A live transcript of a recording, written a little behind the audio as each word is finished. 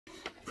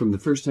From the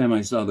first time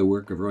I saw the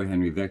work of Roy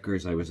Henry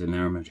Vickers, I was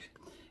enamored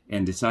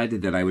and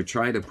decided that I would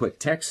try to put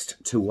text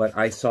to what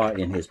I saw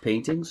in his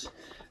paintings.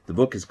 The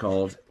book is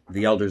called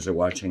The Elders Are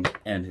Watching,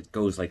 and it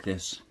goes like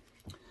this.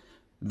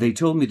 They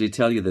told me to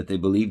tell you that they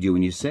believed you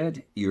when you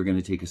said you were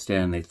going to take a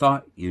stand. They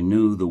thought you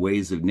knew the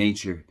ways of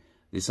nature.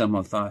 They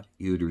somehow thought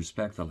you would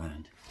respect the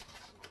land.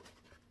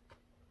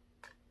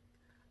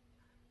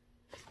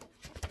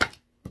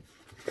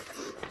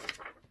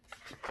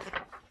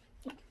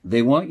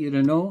 They want you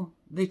to know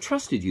they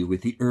trusted you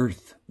with the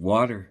earth,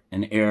 water,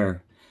 and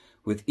air,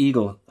 with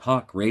eagle,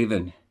 hawk,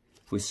 raven,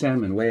 with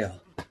salmon,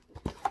 whale,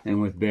 and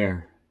with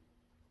bear.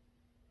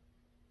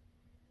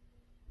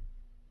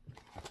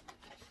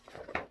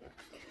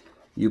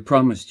 You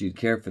promised you'd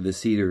care for the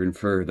cedar and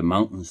fir, the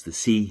mountains, the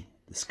sea,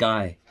 the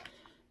sky.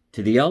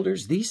 To the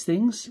elders, these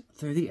things,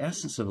 they're the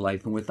essence of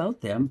life, and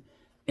without them,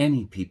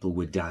 any people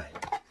would die.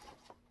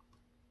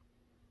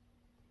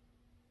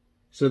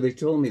 So they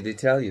told me to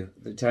tell you,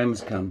 the time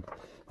has come.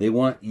 They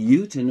want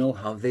you to know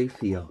how they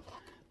feel.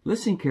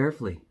 Listen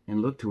carefully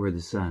and look toward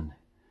the sun.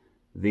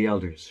 The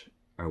elders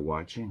are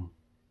watching.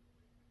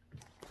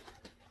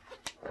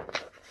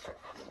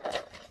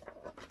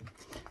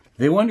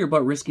 They wonder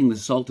about risking the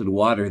salted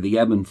water, the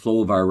ebb and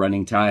flow of our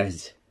running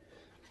tides.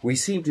 We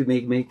seem to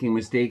be making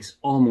mistakes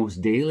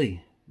almost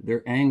daily.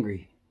 They're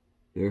angry.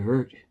 They're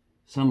hurt.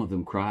 Some of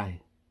them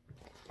cry.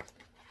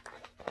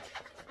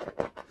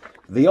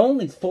 The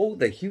only foe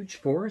the huge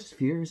forest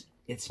fears,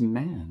 it's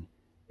man.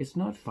 It's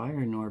not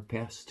fire nor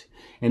pest.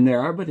 And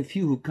there are but a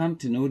few who come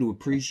to know to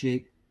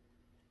appreciate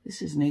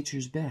this is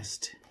nature's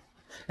best.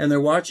 And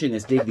they're watching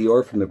us dig the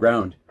ore from the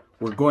ground.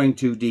 We're going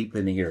too deep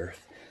in the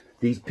earth.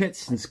 These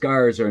pits and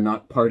scars are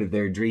not part of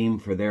their dream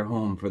for their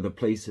home, for the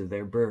place of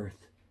their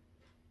birth.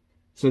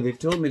 So they've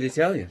told me to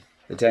tell you,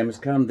 the time has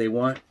come. They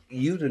want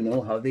you to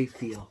know how they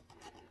feel.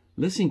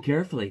 Listen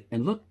carefully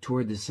and look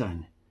toward the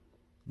sun.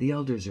 The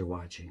elders are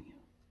watching.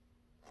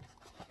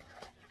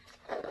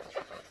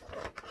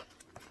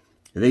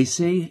 They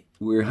say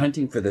we're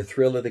hunting for the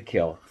thrill of the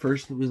kill.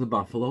 First it was the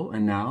buffalo,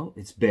 and now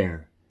it's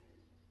bear.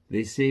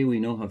 They say we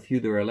know how few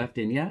there are left,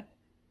 and yet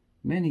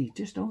many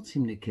just don't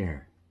seem to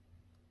care.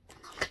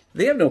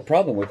 They have no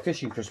problem with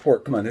fishing for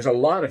sport. Come on, there's a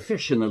lot of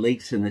fish in the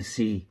lakes and the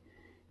sea.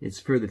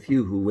 It's for the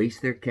few who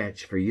waste their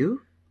catch. For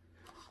you,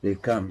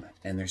 they've come,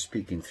 and they're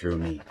speaking through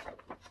me.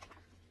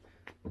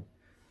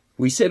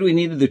 We said we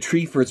needed the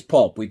tree for its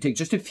pulp. We take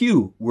just a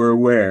few. We're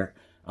aware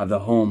of the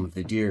home of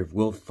the deer, of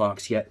wolf,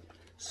 fox, yet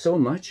so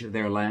much of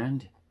their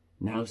land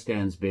now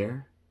stands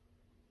bare.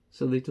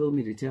 So they told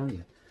me to tell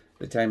you,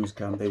 the time has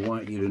come. They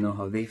want you to know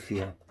how they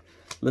feel.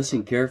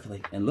 Listen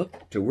carefully and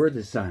look toward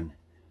the sun.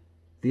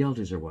 The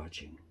elders are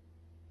watching.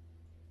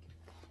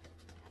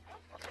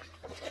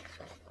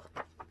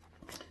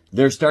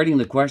 They're starting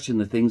to question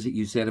the things that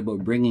you said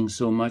about bringing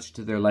so much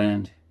to their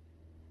land.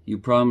 You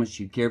promised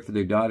you'd care for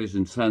their daughters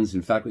and sons.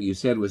 In fact, what you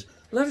said was,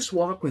 let us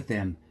walk with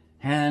them,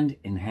 hand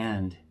in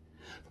hand.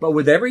 But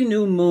with every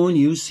new moon,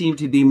 you seem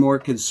to be more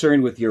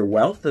concerned with your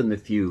wealth than the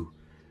few.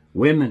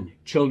 Women,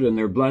 children,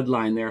 their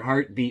bloodline, their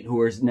heartbeat,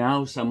 who are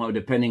now somehow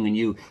depending on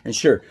you. And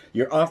sure,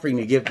 you're offering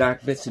to give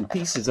back bits and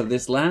pieces of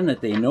this land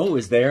that they know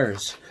is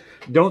theirs.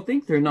 Don't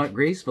think they're not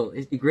grateful.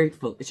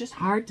 It's just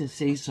hard to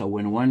say so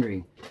when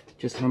wondering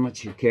just how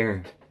much you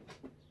care.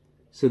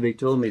 So they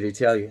told me to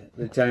tell you,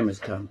 the time has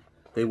come.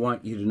 They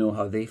want you to know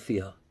how they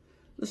feel.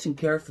 Listen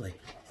carefully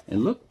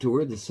and look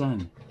toward the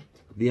sun.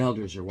 The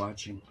elders are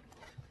watching.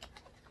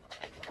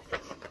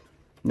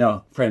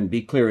 Now, friend,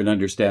 be clear and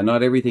understand.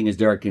 Not everything is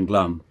dark and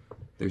glum.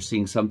 They're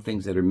seeing some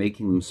things that are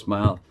making them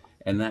smile,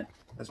 and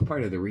that's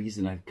part of the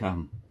reason I've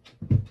come.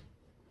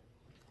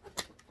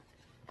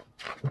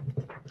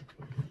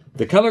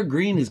 The color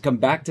green has come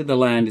back to the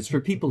land. It's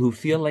for people who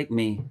feel like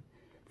me,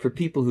 for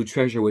people who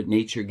treasure what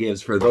nature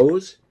gives, for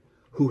those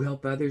who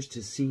help others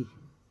to see.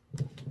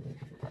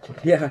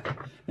 Yeah,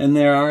 and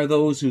there are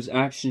those whose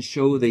actions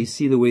show they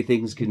see the way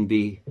things can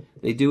be.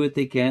 They do what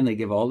they can. They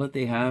give all that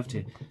they have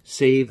to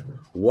save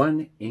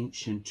one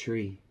ancient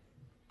tree.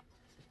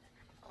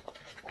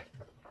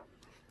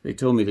 They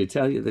told me to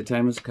tell you the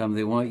time has come.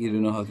 They want you to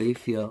know how they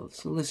feel.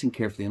 So listen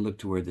carefully and look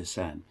toward the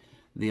sun.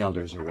 The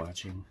elders are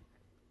watching.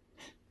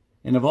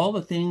 And of all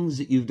the things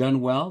that you've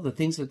done well, the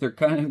things that they're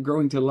kind of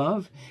growing to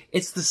love,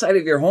 it's the site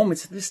of your home.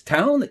 It's this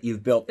town that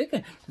you've built.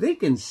 They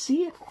can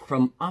see it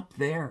from up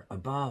there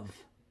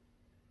above.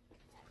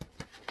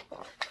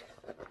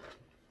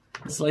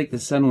 It's like the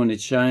sun when it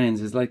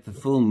shines. It's like the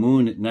full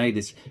moon at night.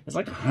 It's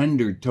like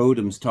 100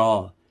 totems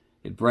tall.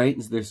 It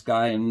brightens their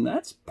sky, and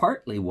that's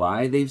partly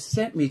why they've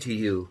sent me to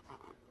you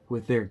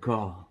with their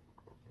call.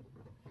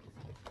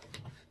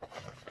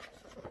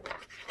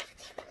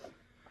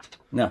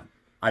 Now,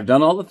 I've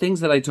done all the things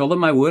that I told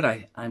them I would.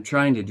 I'm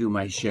trying to do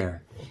my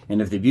share.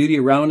 And if the beauty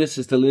around us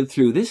is to live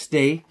through this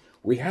day,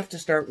 we have to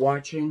start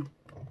watching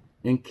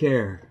and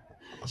care.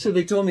 So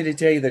they told me to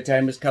tell you the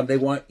time has come. They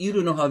want you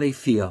to know how they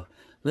feel.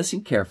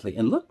 Listen carefully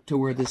and look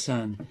toward the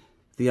sun.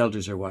 The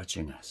elders are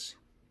watching us.